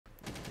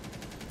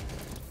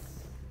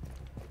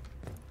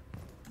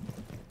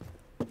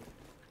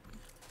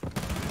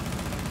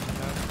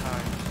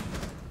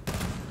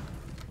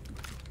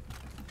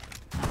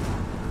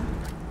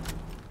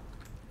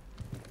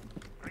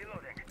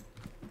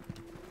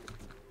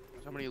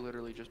Somebody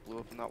literally just blew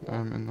up in that wall.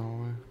 I'm in the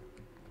hallway.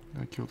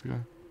 I killed the guy.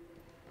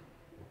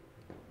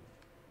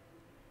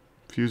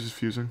 Fuse is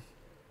fusing.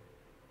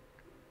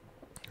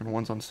 And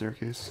one's on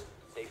staircase.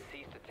 They've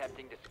ceased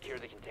attempting to secure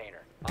the container.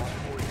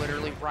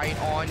 Literally right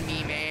on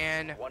me,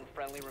 man. One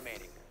friendly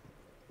remaining.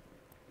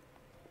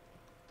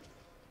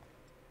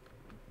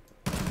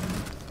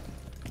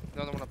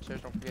 Another one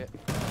upstairs, don't forget.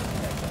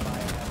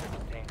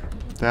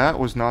 That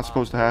was not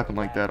supposed to happen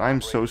like that.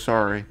 I'm so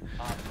sorry.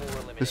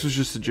 This was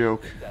just a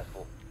joke.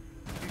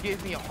 You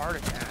gave me a heart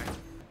attack.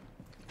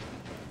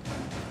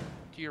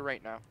 To your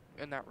right now,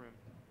 in that room.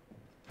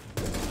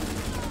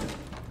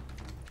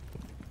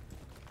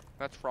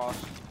 That's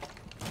Frost.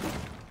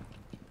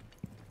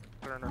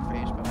 Put her in her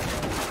face, but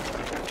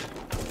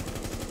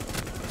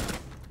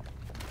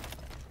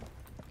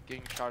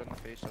getting shot in the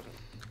face doesn't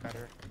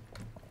matter.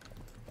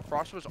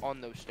 Frost was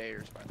on those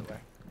stairs, by the way.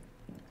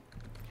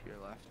 To your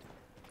left.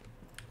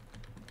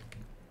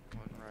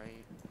 One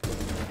right.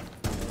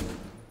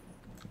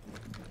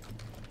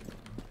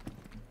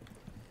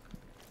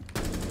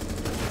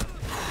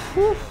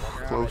 Whew,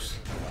 close.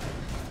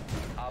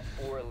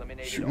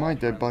 Shoot my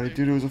dead body,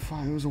 dude. It was a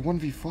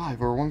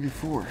 1v5 or a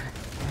 1v4.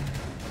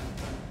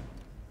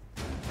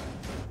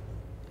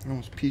 I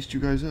almost pieced you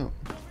guys out.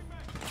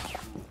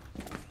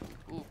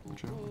 Ooh,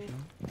 Watch out, watch out.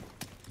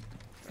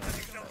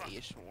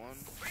 Nice one.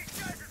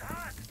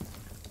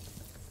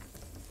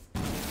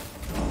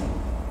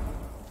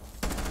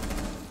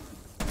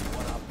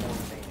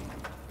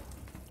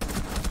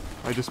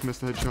 I just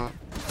missed the headshot.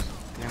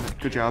 Damn it.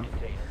 Good job.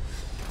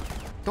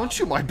 Don't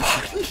shoot my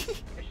body.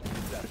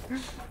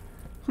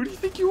 Who do you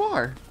think you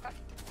are?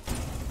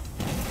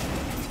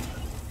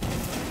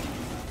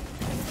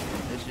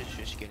 This is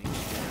just getting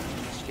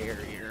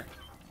scarier.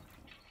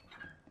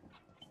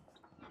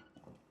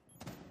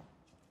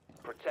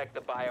 Protect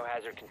the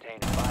biohazard container.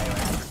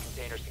 Biohazard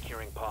container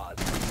securing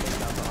pods. Take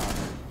down the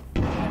hostage.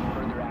 And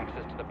further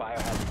access to the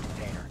biohazard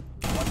container.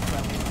 One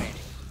friendly remaining.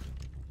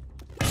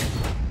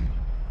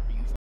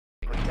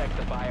 Protect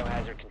the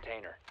biohazard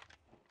container.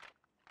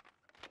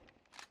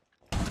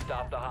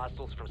 Stop the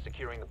hostiles from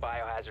securing the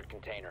biohazard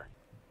container.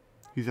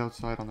 He's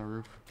outside on the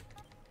roof.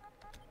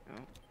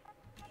 Oh.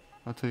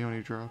 I'll tell you when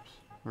he drops.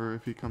 Or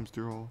if he comes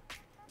through hall.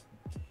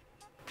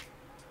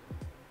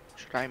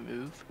 Should I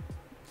move?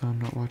 I'm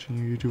not watching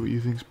you. You do what you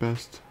think's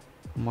best.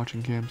 I'm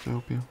watching cams to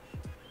help you.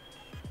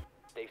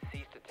 They've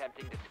ceased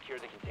attempting to secure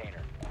the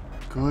container.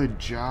 Good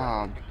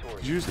job.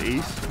 Did you just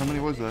ace? How many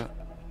was that?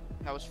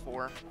 That was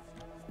 4.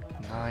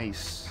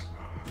 Nice.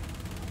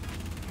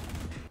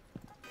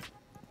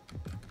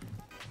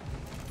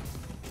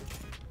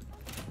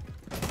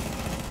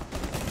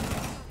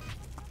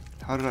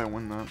 How did I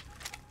win that?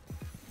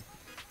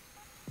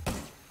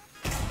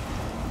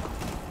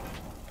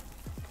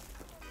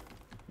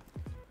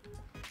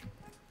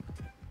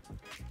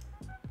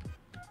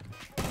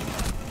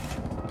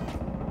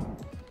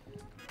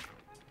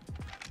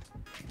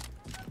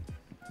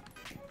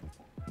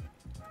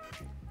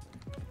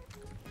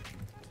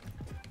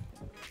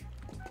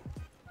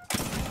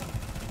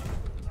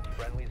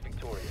 Friendly's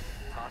victorious.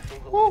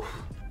 Hostiles Woo. eliminated.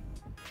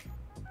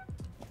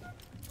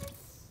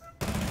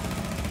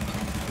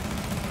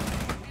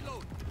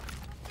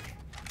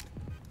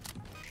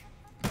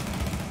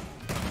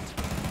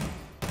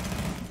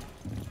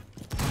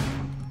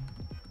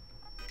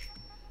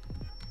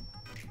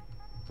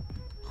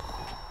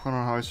 I don't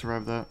know how I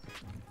survived that.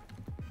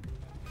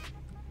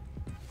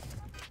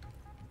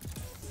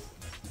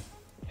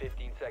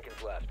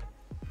 Seconds left.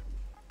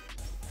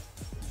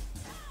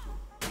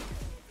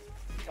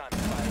 Time to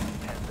fire.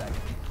 10 seconds.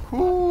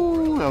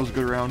 Ooh, that was a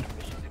good round.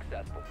 Mission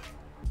successful.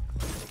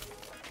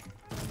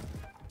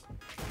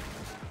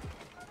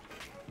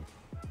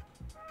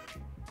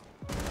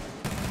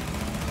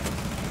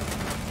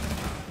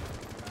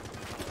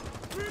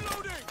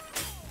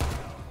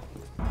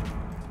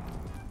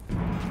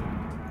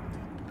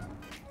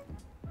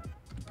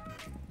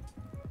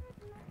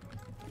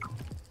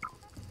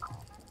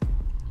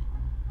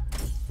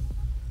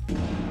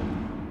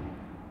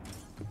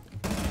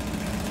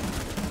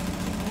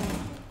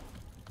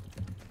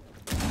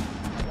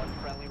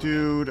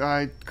 Dude,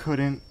 I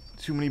couldn't.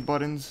 Too many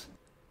buttons.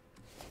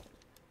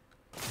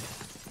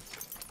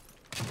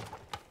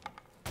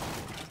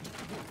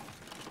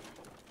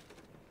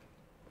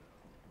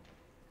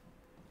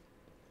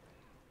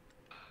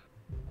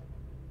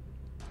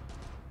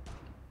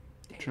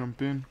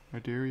 Jump in. I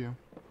dare you.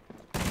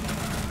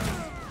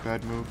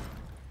 Bad move.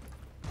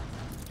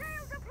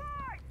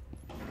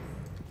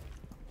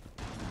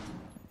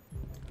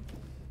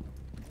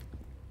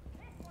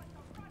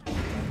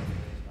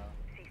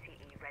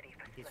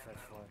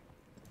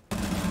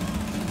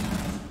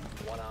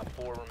 One on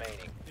 4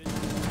 remaining.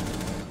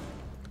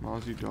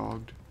 Mozzie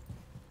dogged.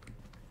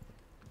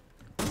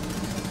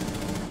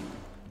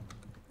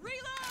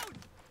 Reload!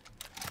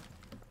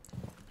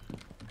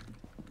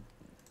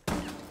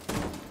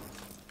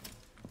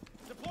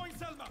 Deploying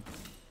Selma.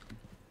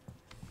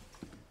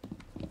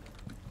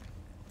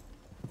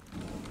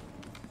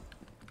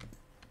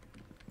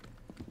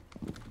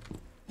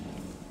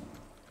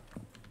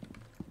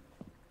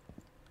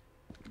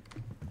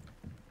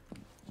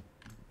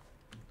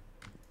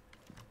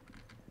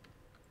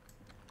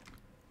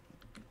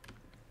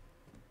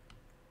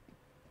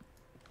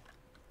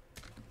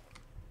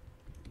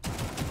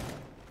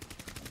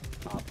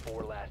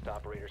 4 last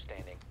operator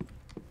standing.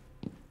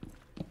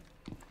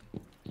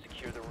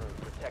 Secure the room.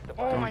 Protect the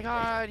Oh my biohazard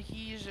god,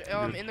 he's in the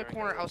Securing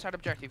corner the room. outside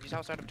objective. He's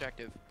outside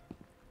objective.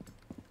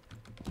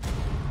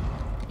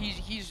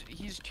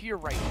 He's to your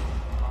right. station.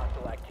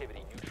 Hostile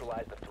activity.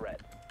 Neutralize the threat.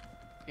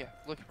 Yeah,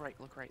 look right,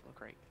 look right, look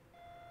right.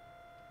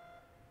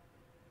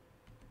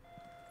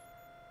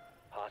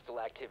 Hostile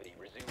activity.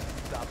 Resume.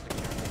 Stop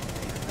securing the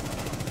container.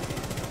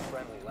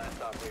 Friendly.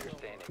 Last operator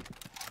standing.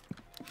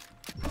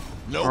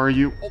 Are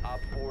you? Op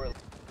 4.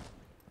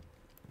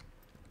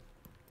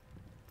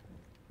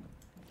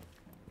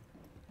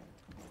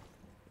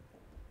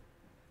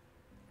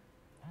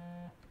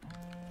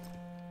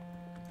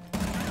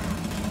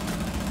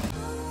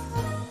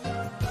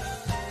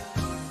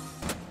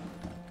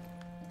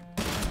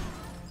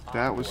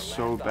 That was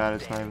so bad.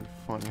 It's not even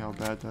funny how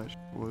bad that shit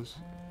was.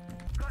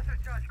 I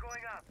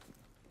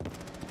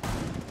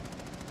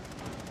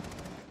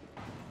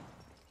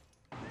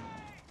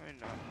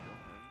not kill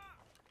him.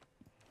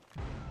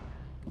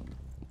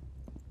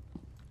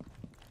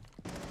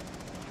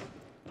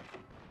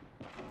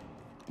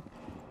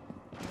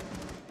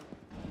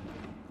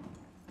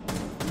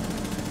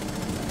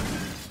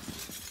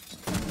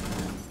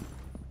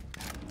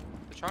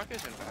 The chunk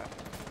isn't bad.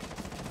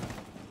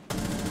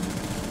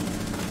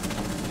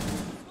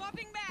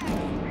 Swapping back.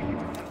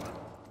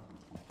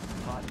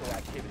 Hostile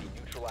activity.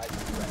 Neutralize the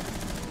threat.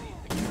 Please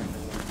securing the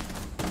room.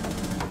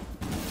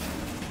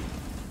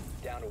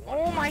 Down to 1.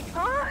 Oh my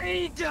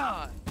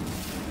god!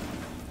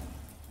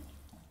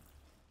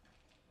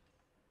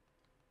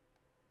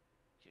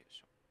 You're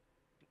so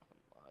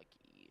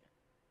unlucky.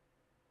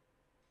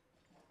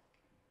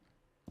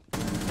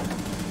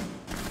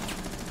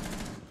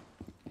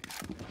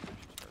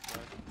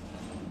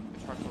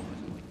 The truck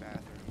opens in the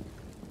bathroom.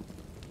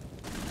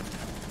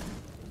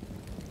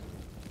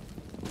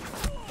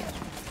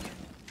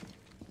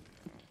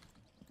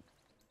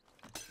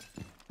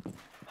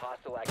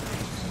 Hostile activity.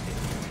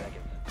 15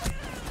 seconds.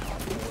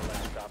 Op 4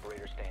 last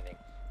operator standing.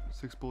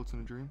 6 bullets in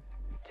a dream.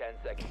 10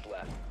 seconds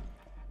left.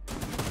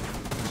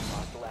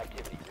 Hostile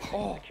activity. Resume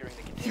Oh. securing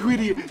the container. You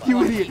idiot!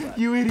 You idiot!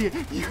 You idiot!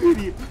 You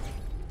idiot!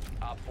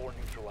 Op 4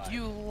 neutralized.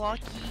 You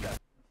lucky.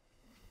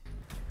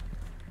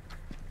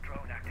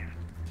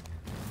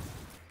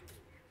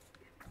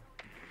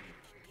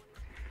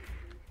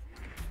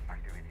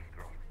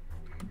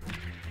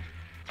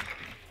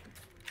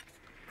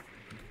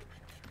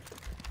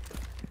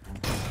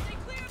 They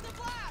cleared the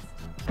blast.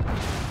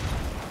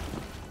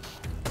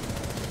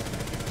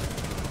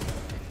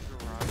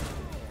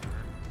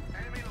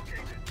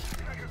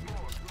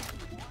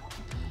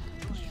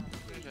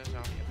 There's a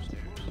zombie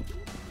upstairs.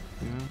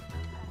 Yeah.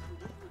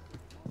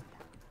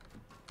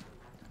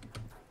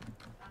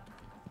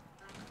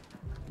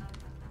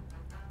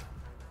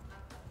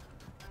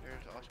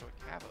 There's also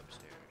a cab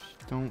upstairs.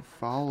 Don't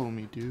follow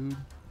me, dude.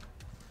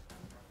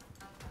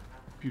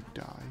 You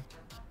die.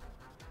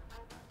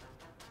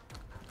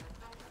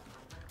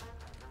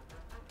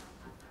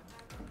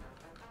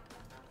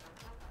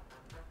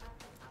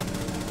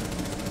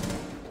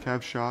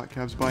 Cav shot.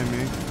 Cav's by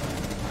me.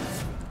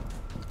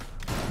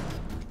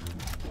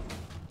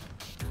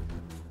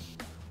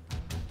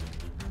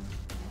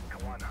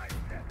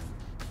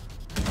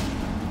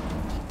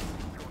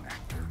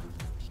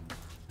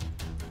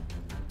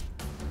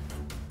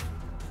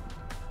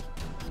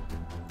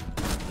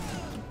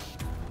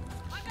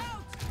 I'm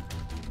out.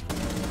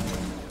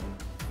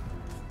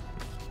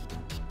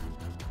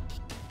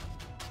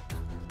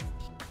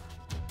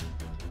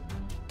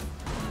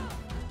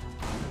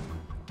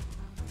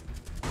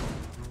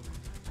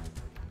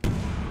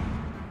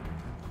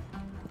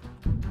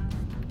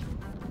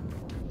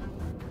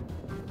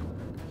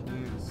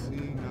 Can't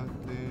see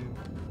nothing.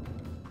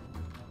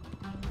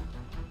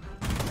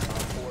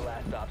 Op 4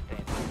 last stop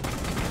standing.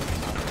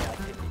 Hostile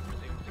activity.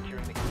 Resume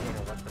securing the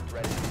container once the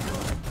threat is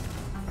destroyed.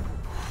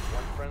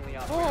 One friendly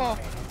operator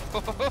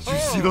remaining. Did you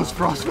see those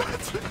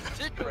frostbites?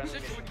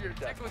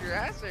 Tickle your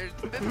ass hairs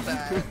did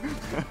that.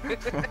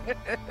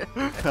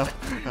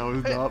 that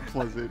was not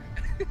pleasant.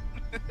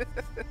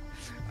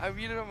 I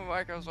muted on my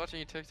mic. I was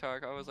watching a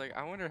TikTok. I was like,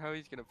 I wonder how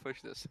he's gonna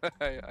push this.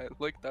 I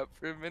looked up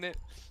for a minute.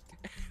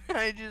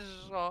 I just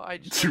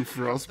Two looked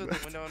through the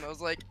frostbites. window and I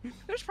was like,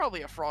 there's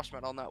probably a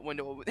frostbite on that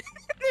window.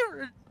 There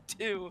were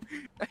 2.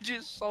 I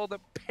just saw the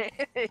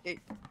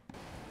panic.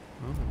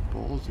 Oh,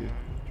 ballsy.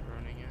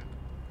 Droning in.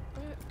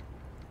 What?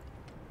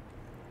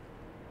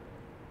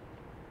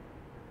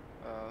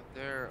 Oh,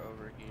 they're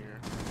over here.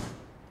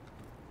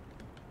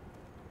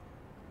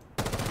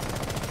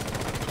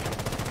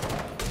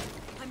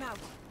 I'm out.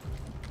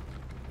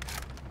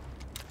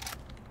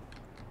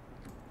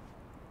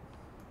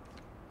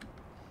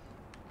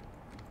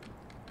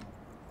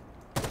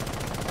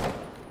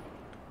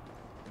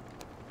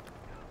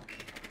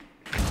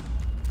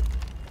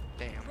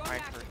 Damn, Drone I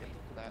activated.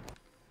 freaking that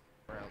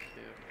route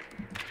too.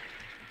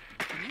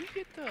 Can you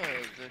get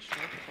the ship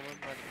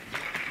followed by the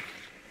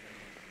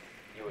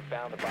You have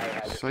found the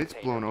biohazard Site's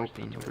container. blown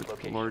Proceed open. to its It's a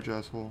location. large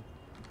ass hole.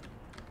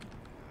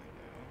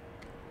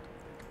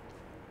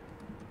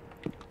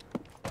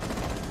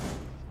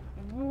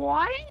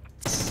 What?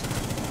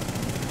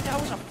 That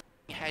was a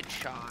f***ing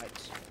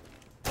headshot.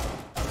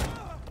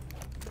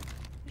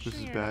 This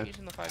is You're not bad.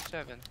 using the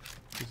 5.7.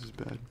 This is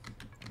bad.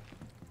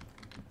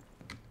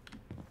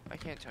 I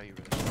can't tell you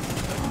really.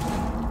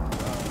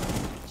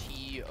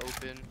 T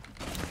open.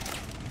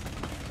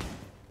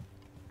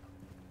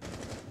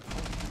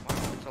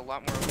 Wow, it's a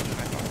lot more open than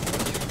I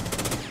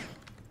thought.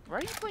 Why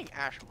are you playing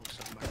Asher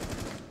so much?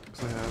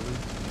 Because I haven't.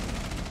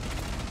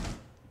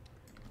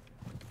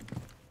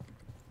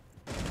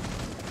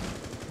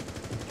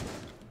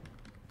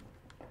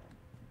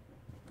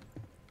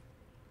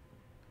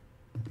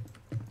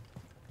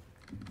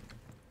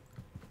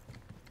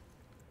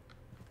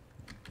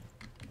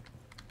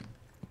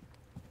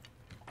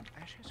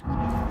 Asher's close.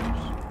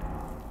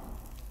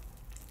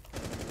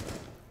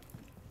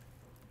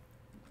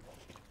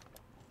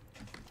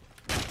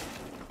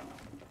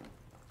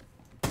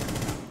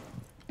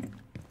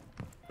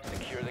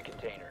 Secure the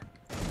container.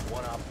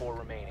 1 op 4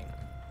 remaining.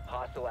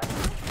 Hostile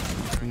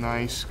activity.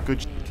 Nice. Good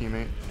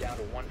teammate. Down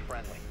to 1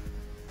 friendly.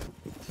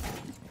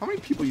 How many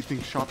people you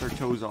think shot their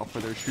toes off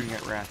while they're shooting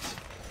at rats?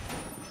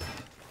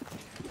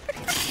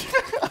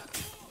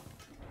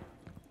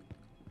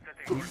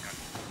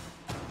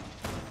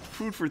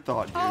 Food for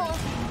thought, dude.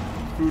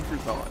 Food for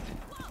thought.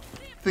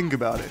 Think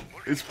about it.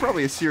 It's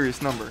probably a serious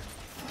number.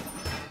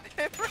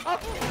 It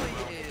probably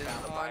is,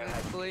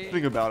 honestly.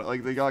 Think about it.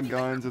 Like they got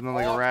guns and then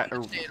like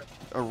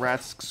a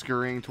rat's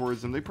scurrying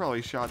towards them. They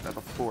probably shot at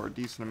the floor a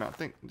decent amount.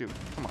 Think, dude,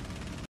 come on.